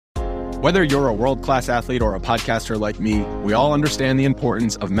Whether you're a world-class athlete or a podcaster like me, we all understand the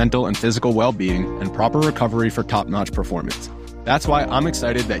importance of mental and physical well-being and proper recovery for top-notch performance. That's why I'm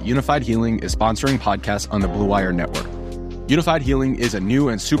excited that Unified Healing is sponsoring podcasts on the Blue Wire Network. Unified Healing is a new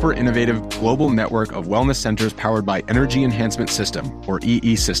and super innovative global network of wellness centers powered by Energy Enhancement System, or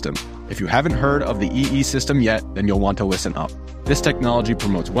EE System. If you haven't heard of the EE System yet, then you'll want to listen up. This technology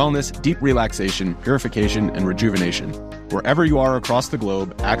promotes wellness, deep relaxation, purification, and rejuvenation. Wherever you are across the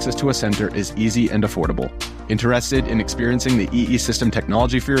globe, access to a center is easy and affordable. Interested in experiencing the EE System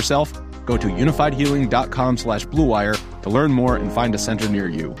technology for yourself? Go to unifiedhealing.com/bluewire to learn more and find a center near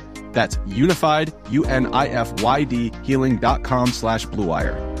you. That's unified, UNIFYD,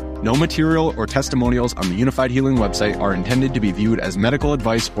 healing.com/bluewire. No material or testimonials on the Unified Healing website are intended to be viewed as medical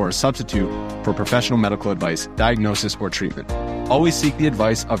advice or a substitute for professional medical advice, diagnosis, or treatment. Always seek the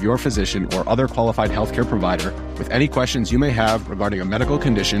advice of your physician or other qualified healthcare provider with any questions you may have regarding a medical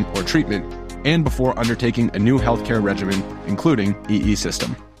condition or treatment and before undertaking a new healthcare regimen, including EE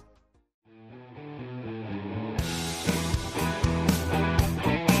System.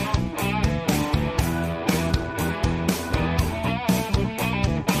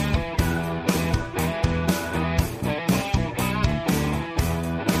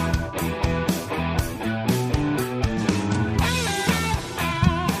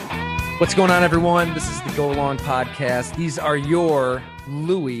 What's going on, everyone? This is the Go Long Podcast. These are your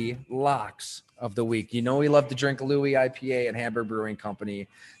Louis Locks of the week. You know we love to drink Louis IPA at Hamburg Brewing Company,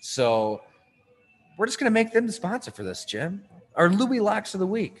 so we're just going to make them the sponsor for this, Jim. Our Louis Locks of the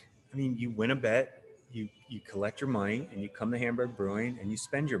week. I mean, you win a bet, you collect your money, and you come to Hamburg Brewing, and you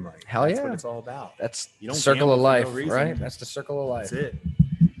spend your money. Hell That's yeah. what it's all about. That's you don't the circle of life, no reason. right? That's the circle of life. That's it.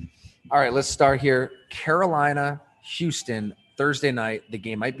 All right, let's start here. Carolina, Houston, Thursday night. The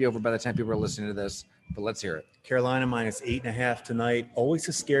game might be over by the time people are listening to this, but let's hear it. Carolina -8.5 tonight. Always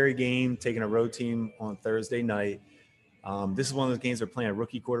a scary game, taking a road team on Thursday night. This is one of those games they're playing a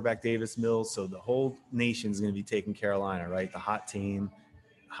rookie quarterback, Davis Mills, so the whole nation's going to be taking Carolina, right? The hot team,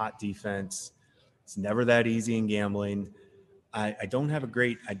 hot defense. It's never that easy in gambling. I'm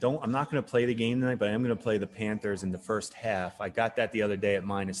not going to play the game tonight, but I am going to play the Panthers in the first half. I got that the other day at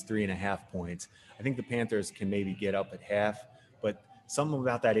 -3.5 points. I think the Panthers can maybe get up at half, but something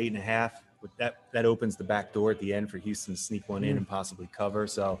about that 8.5, with that opens the back door at the end for Houston to sneak one in and possibly cover.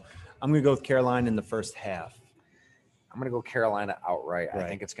 So I'm going to go with Carolina in the first half. I'm going to go Carolina outright. Right. I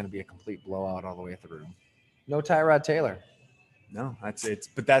think it's going to be a complete blowout all the way through. No Tyrod Taylor. No, that's the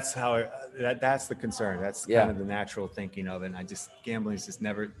concern. That's kind of the natural thinking of it. And gambling is just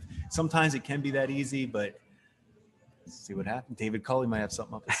never. Sometimes it can be that easy, but let's see what happens. David Culley might have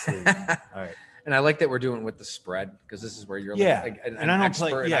something up his sleeve. All right. And I like that we're doing with the spread, because this is where you're and I don't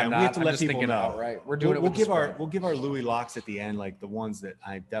expert, play. Yeah, and we have to let people know. Outright. We're doing we'll give our Louis Locks at the end, like the ones that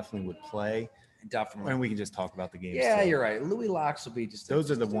I definitely would play. Definitely. And we can just talk about the games. Yeah, too. you're right. Louis Locks will be just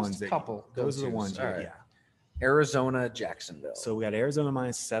those are the ones that couple. Those are the ones. All right. Yeah. Arizona, Jacksonville. So we got Arizona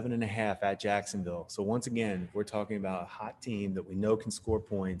 -7.5 at Jacksonville. So once again, we're talking about a hot team that we know can score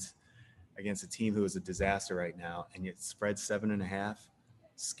points against a team who is a disaster right now, and yet spread 7.5.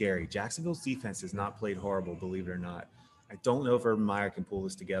 Scary. Jacksonville's defense has not played horrible, believe it or not. I don't know if Urban Meyer can pull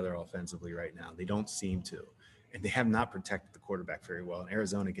this together offensively right now. They don't seem to. And they have not protected the quarterback very well. And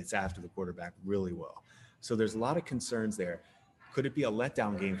Arizona gets after the quarterback really well. So there's a lot of concerns there. Could it be a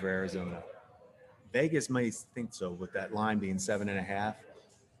letdown game for Arizona? Vegas might think so, with that line being 7.5.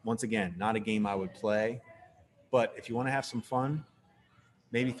 Once again, not a game I would play. But if you want to have some fun,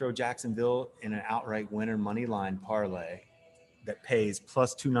 maybe throw Jacksonville in an outright winner money line parlay that pays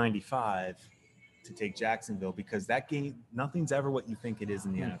plus 295 to take Jacksonville, because that game, nothing's ever what you think it is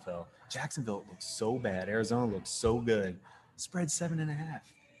in the NFL. Jacksonville looks so bad. Arizona looks so good. Spread 7.5. You're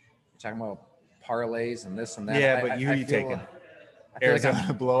talking about parlays and this and that. Yeah, but who are you taking?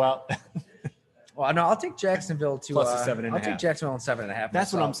 Arizona blowout? Well, no, I'll take Jacksonville to plus 7.5. I'll take Jacksonville on 7.5.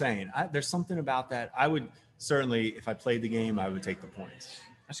 That's what I'm saying. There's something about that. I would certainly, if I played the game, I would take the points.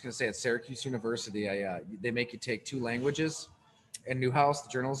 I was going to say, at Syracuse University, they make you take 2 languages. In Newhouse, the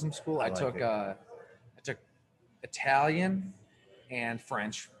journalism school, I took Italian and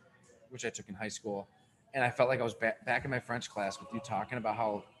French, which I took in high school, and I felt like I was back in my French class with you talking about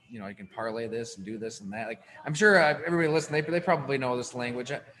how you can parlay this and do this and that. Like, I'm sure everybody listening, they probably know this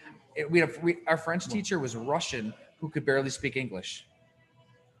language. Our French teacher was Russian, who could barely speak English.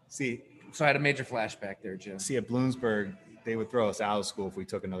 So I had a major flashback there, Jim. See, at Bloomsburg, they would throw us out of school if we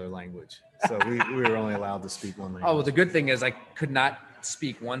took another language. So we were only allowed to speak one language. Oh, well, the good thing is I could not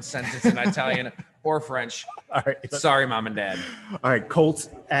speak one sentence in Italian or French. All right. Sorry, Mom and Dad. All right. Colts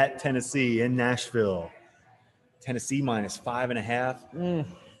at Tennessee in Nashville. Tennessee -5.5.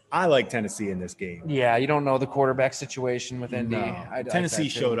 I like Tennessee in this game. Yeah, you don't know the quarterback situation with Indy. No. Tennessee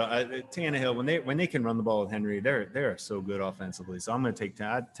showed up. Tannehill, when they can run the ball with Henry, they're so good offensively. So I'm going to take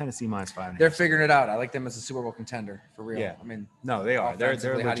Tennessee -5.5. They're figuring it out. I like them as a Super Bowl contender for real. Yeah. I mean, no, they are. They're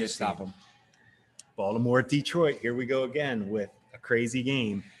offensively, how do you legit stop team. them? Baltimore at Detroit. Here we go again with a crazy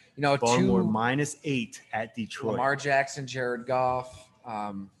game. You know, Baltimore -8 at Detroit. Lamar Jackson, Jared Goff, two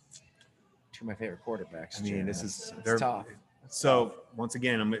of my favorite quarterbacks. I mean, it's they're tough. So once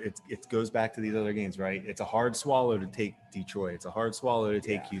again, it goes back to these other games, right? It's a hard swallow to take Detroit. It's a hard swallow to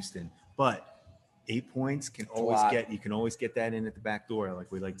take Houston, but 8 points you can always get that in at the back door, like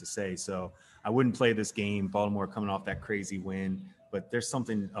we like to say. So I wouldn't play this game. Baltimore coming off that crazy win, but there's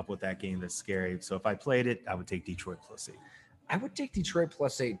something up with that game that's scary. So if I played it, I would take Detroit +8. I would take Detroit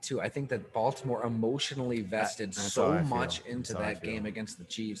 +8 too. I think that Baltimore emotionally vested That's so how I much feel. into That's how I that feel. game against the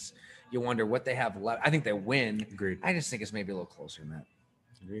Chiefs. You wonder what they have left. I think they win. Agreed. I just think it's maybe a little closer than that.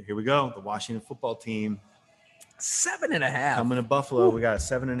 Here we go. The Washington football team 7.5. coming to Buffalo. We got a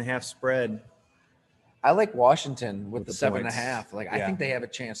 7.5 spread. I like Washington with the the 7.5. points. I think they have a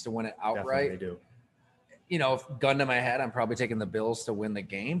chance to win it Definitely outright. they do. You know, if gun to my head, I'm probably taking the Bills to win the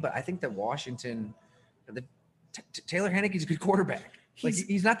game. But I think that Washington, Taylor Heinicke's a good quarterback.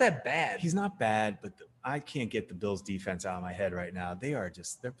 He's not that bad. He's not bad, but I can't get the Bills defense out of my head right now. They're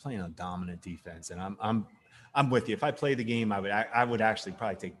playing a dominant defense, and I'm with you. If I play the game, I would actually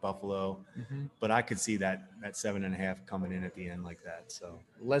probably take Buffalo, but I could see that 7.5 coming in at the end like that. So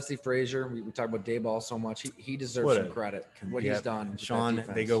Leslie Frazier, we talk about Dayball so much. He deserves some credit. What he's done. Sean,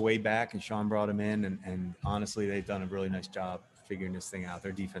 they go way back, and Sean brought him in, and honestly, they've done a really nice job figuring this thing out.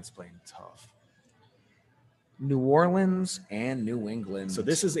 Their defense playing tough. New Orleans and New England. So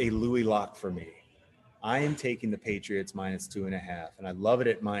this is a Louis lock for me. I am taking the Patriots -2.5, and I love it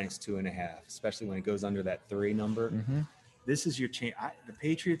at -2.5, especially when it goes under that 3 number. This is your chance. The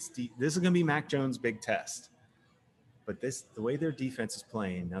Patriots. This is going to be Mac Jones' big test. But the way their defense is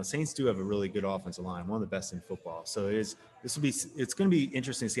playing now, Saints do have a really good offensive line, one of the best in football. So it's going to be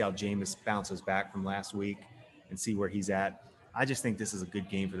interesting to see how Jameis bounces back from last week and see where he's at. I just think this is a good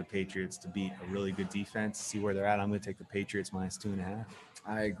game for the Patriots to beat a really good defense. See where they're at. I'm going to take the Patriots -2.5.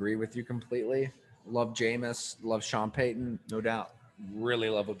 I agree with you completely. Love Jameis. Love Sean Payton. No doubt. Really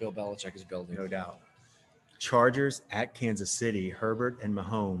love what Bill Belichick is building. No doubt. Chargers at Kansas City. Herbert and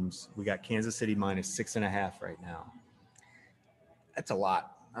Mahomes. We got Kansas City -6.5 right now. That's a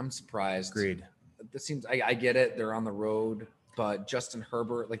lot. I'm surprised. Agreed. This seems. I get it. They're on the road, but Justin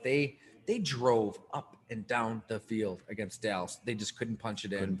Herbert, they drove up and down the field against Dallas. They just couldn't punch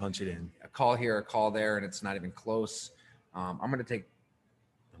it in. Couldn't punch it in. A call here, a call there, and it's not even close. I'm going to take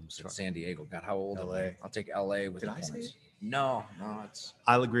San Diego. God, how old? LA. I'll take LA with Did the I say points. it? No, it's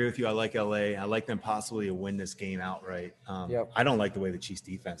I'll agree with you. I like LA. I like them possibly to win this game outright. Yep. I don't like the way the Chiefs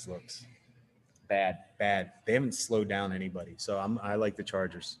defense looks. bad. They haven't slowed down anybody. So I like the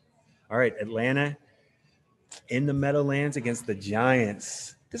Chargers. All right, Atlanta in the Meadowlands against the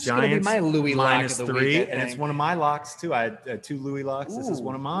Giants. This is going to be my Louis lock of the -3, week, I and it's think. one of my locks too. I had 2 Louis locks. This is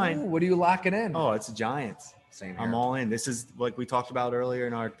one of mine. Ooh, what are you locking in? Oh, it's the Giants. Same I'm here. all in. This is like we talked about earlier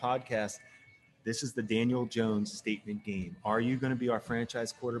in our podcast. This is the Daniel Jones statement game. Are you going to be our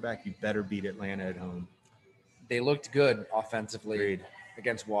franchise quarterback? You better beat Atlanta at home. They looked good offensively Agreed.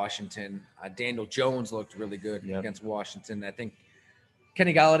 against Washington. Daniel Jones looked really good Yep. against Washington. I think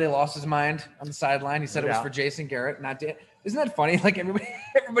Kenny Galladay lost his mind on the sideline. He said No it was doubt. for Jason Garrett, not Dan. Isn't that funny? Like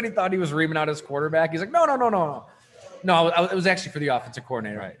everybody thought he was reaming out his quarterback. He's like, no. No, it was actually for the offensive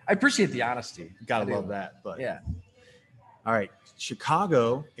coordinator. Right. I appreciate the honesty. Gotta I do. love that. But Yeah. All right,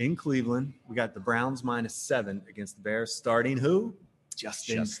 Chicago in Cleveland. We got the Browns -7 against the Bears. Starting who?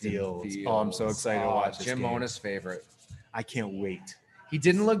 Justin Fields. Oh, I'm so excited to watch this Jim game. Mona's favorite. I can't wait. He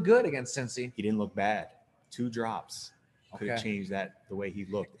didn't look good against Cincy. He didn't look bad. 2 drops could have Okay. changed that the way he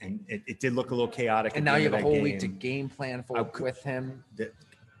looked, and it did look a little chaotic. And at now the you end have a of that whole week to game. game plan for with him. That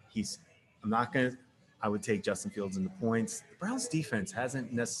I'm not gonna. I would take Justin Fields in the points. The Browns defense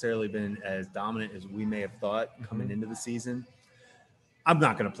hasn't necessarily been as dominant as we may have thought coming into the season. I'm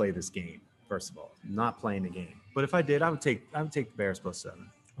not going to play this game. First of all, I'm not playing the game. But if I did, I would take the Bears +7.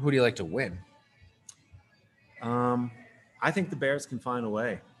 Who do you like to win? I think the Bears can find a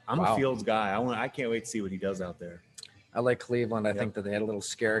way. I'm Wow. a Fields guy. I can't wait to see what he does out there. I like Cleveland. I think that they had a little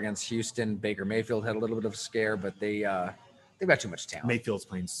scare against Houston. Baker Mayfield had a little bit of a scare, but they've got too much talent. Mayfield's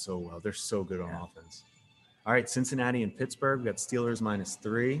playing so well. They're so good on offense. All right, Cincinnati and Pittsburgh. We got Steelers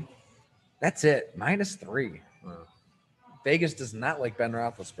 -3. That's it. -3. Uh, Vegas does not like Ben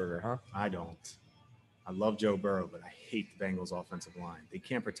Roethlisberger, huh? I don't. I love Joe Burrow, but I hate the Bengals' offensive line. They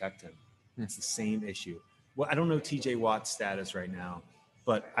can't protect him. It's the same issue. Well, I don't know TJ Watt's status right now.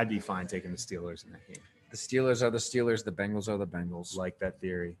 but I'd be fine taking the Steelers in that game. The Steelers are the Steelers. The Bengals are the Bengals. Like that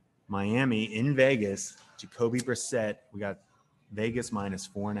theory. Miami in Vegas, Jacoby Brissett. We got Vegas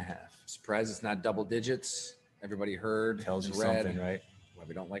 -4.5. Surprised it's not double digits. Everybody heard. Tells you read. something, right? Why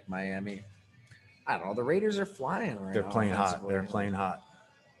we don't like Miami. I don't know. The Raiders are flying right They're now. playing hot. offensively. They're playing hot.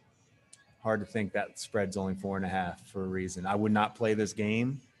 Hard to think that spread's only 4.5 for a reason. I would not play this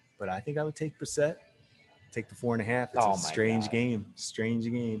game, but I think I would take Brissett. Take the 4.5. It's Oh a my strange God. game. Strange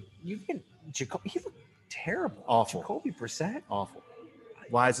game. You can Jacoby. He looked terrible. Awful. Jacoby Brissett. Awful.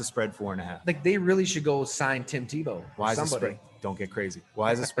 Why is the spread 4.5? Like they really should go sign Tim Tebow. Why is the somebody. spread? Don't get crazy.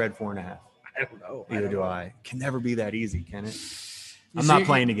 Why is the spread 4.5? I don't know. Neither don't do know. I. Can never be that easy, can it? I'm So not you-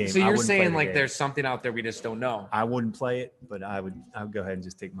 playing the game. So I you're wouldn't play saying the like game. there's something out there we just don't know. I wouldn't play it, but I would go ahead and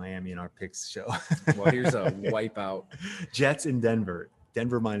just take Miami in our picks show. Well, here's a wipeout. Jets in Denver.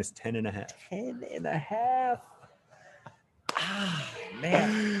 Denver -10.5. 10.5. Ah,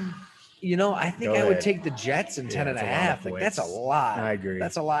 man. You know, I think Go I would ahead. take the Jets in Yeah, 10 and a that's a lot of half. Like that's a points. lot. I agree.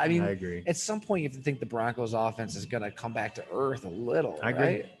 That's a lot. I mean, I agree. at some point you have to think the Broncos offense is going to come back to earth a little. I agree.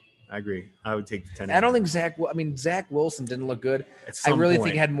 Right? I agree. I would take the 10. I don't think Zach Wilson didn't look good. At I some really point,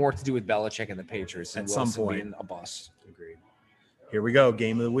 think it had more to do with Belichick and the Patriots than At some Wilson point. being a bust. Agreed. Here we go.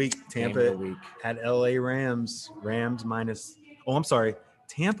 Game of the week. Game Tampa of the week. at LA Rams. Rams minus. Oh, I'm sorry.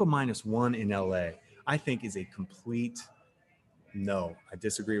 Tampa -1 in LA. I think is a complete no. I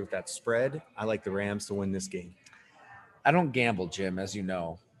disagree with that spread. I like the Rams to win this game. I don't gamble, Jim, as you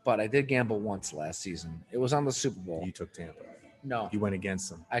know, but I did gamble once last season. It was on the Super Bowl. You took Tampa. No, You went against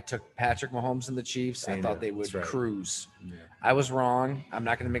them. I took Patrick Mahomes and the Chiefs. I Same thought here. they would That's right. cruise. Yeah, I was wrong. I'm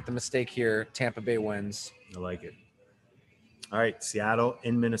not going to make the mistake here. Tampa Bay wins. I like it. All right, Seattle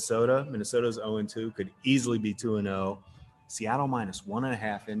in Minnesota. Minnesota's 0-2, could easily be 2-0. Seattle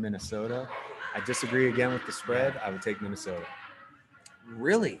 -1.5 in Minnesota. I disagree again with the spread. I would take Minnesota.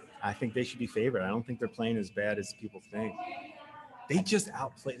 Really? I think they should be favored. I don't think they're playing as bad as people think. They just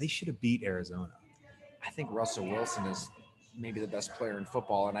outplayed. They should have beat Arizona. I think Russell Wilson is maybe the best player in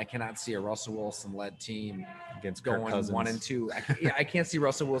football, and I cannot see a Russell Wilson-led team Against Kirk going Cousins. 1-2. I can't see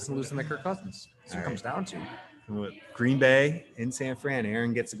Russell Wilson losing to Kirk Cousins. That's what it All comes down to. With Green Bay in San Fran.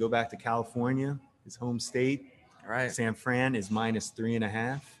 Aaron gets to go back to California, his home state. All right. San Fran is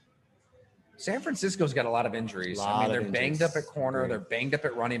 -3.5. San Francisco's got a lot of injuries. I Lot mean, of they're banged injuries. up at corner. Agreed. They're banged up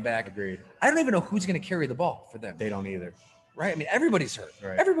at running back. Agreed. I don't even know who's going to carry the ball for them. They don't either. Right? I mean, everybody's hurt.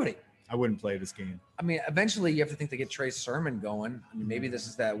 Right. Everybody. I wouldn't play this game. I mean, eventually you have to think they get Trey Sermon going. I mean, maybe this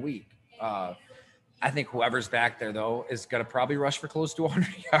is that week. I think whoever's back there, though, is going to probably rush for close to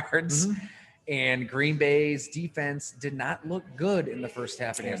 100 yards. Mm-hmm. And Green Bay's defense did not look good in the first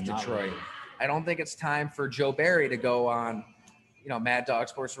half against not Detroit. really. I don't think it's time for Joe Barry to go on, Mad Dog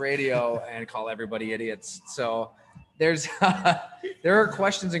Sports Radio and call everybody idiots. So there's there are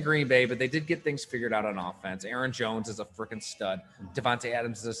questions in Green Bay, but they did get things figured out on offense. Aaron Jones is a freaking stud. Devontae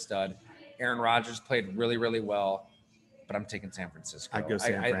Adams is a stud. Aaron Rodgers played really, really well. But I'm taking San Francisco. I'd go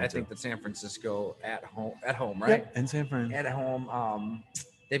San Fran, I think too. that San Francisco at home, right? And San Fran. At home,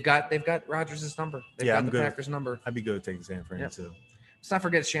 they've got Rodgers' number. They've Yeah, got I'm the good. Packers' number. I'd be good taking San Fran Yep. too. Let's not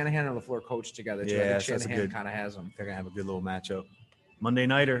forget Shanahan and LaFleur coach together. Too. Yeah, I think that's a Shanahan good- kind of has them. They're gonna have a good little matchup. Monday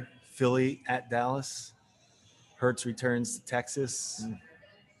nighter, Philly at Dallas. Hurts returns to Texas.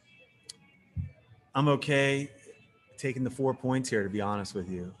 I'm okay taking the 4 points here, to be honest with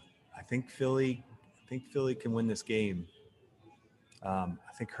you. I think Philly can win this game. I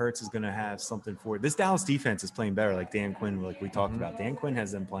think Hurts is going to have something for it. This Dallas defense is playing better, like Dan Quinn, like we talked about. Dan Quinn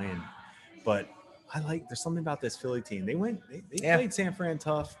has them playing, but there's something about this Philly team. They played San Fran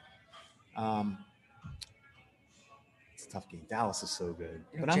tough. It's a tough game. Dallas is so good,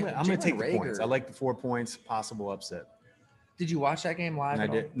 but I'm going to take the points. I like the 4 points, possible upset. Did you watch that game live? I at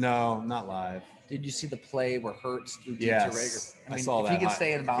all? did. No, not live. Did you see the play where Hurts threw deep to Yes, Rager? I mean, I saw if that. he can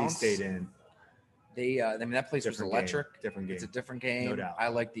stay in bounds, He stayed in. that place was Different electric. game. Different game. It's a different game. No doubt. I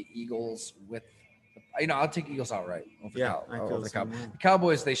like the Eagles with. I'll take Eagles outright. Over Yeah, Cow- I feel over the the same Cow- way. The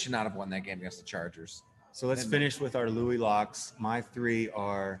Cowboys, they should not have won that game against the Chargers. So let's finish with our Louis locks. My 3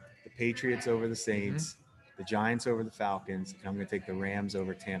 are the Patriots over the Saints, the Giants over the Falcons, and I'm going to take the Rams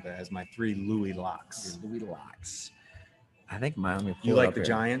over Tampa as my 3 Louis locks. Louis locks. I think mine. You like the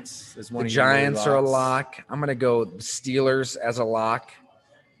Giants as one The of your Louis Giants are a locks? lock. I'm going to go Steelers as a lock,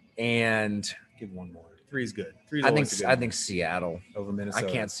 and Give one more. 3 is good. 3 is I always a good think one. Seattle. Over Minnesota.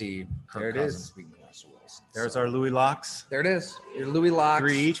 I can't see There Kirk it is. Cousins beating Russell Wilson. There's So, our Louis locks. there it is. Your Louis locks.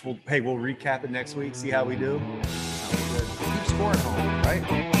 3 each. We'll recap it next week. See how we do. Keep scoring home, right?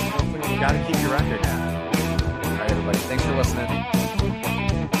 You got to keep your record. All right, everybody. Thanks for listening.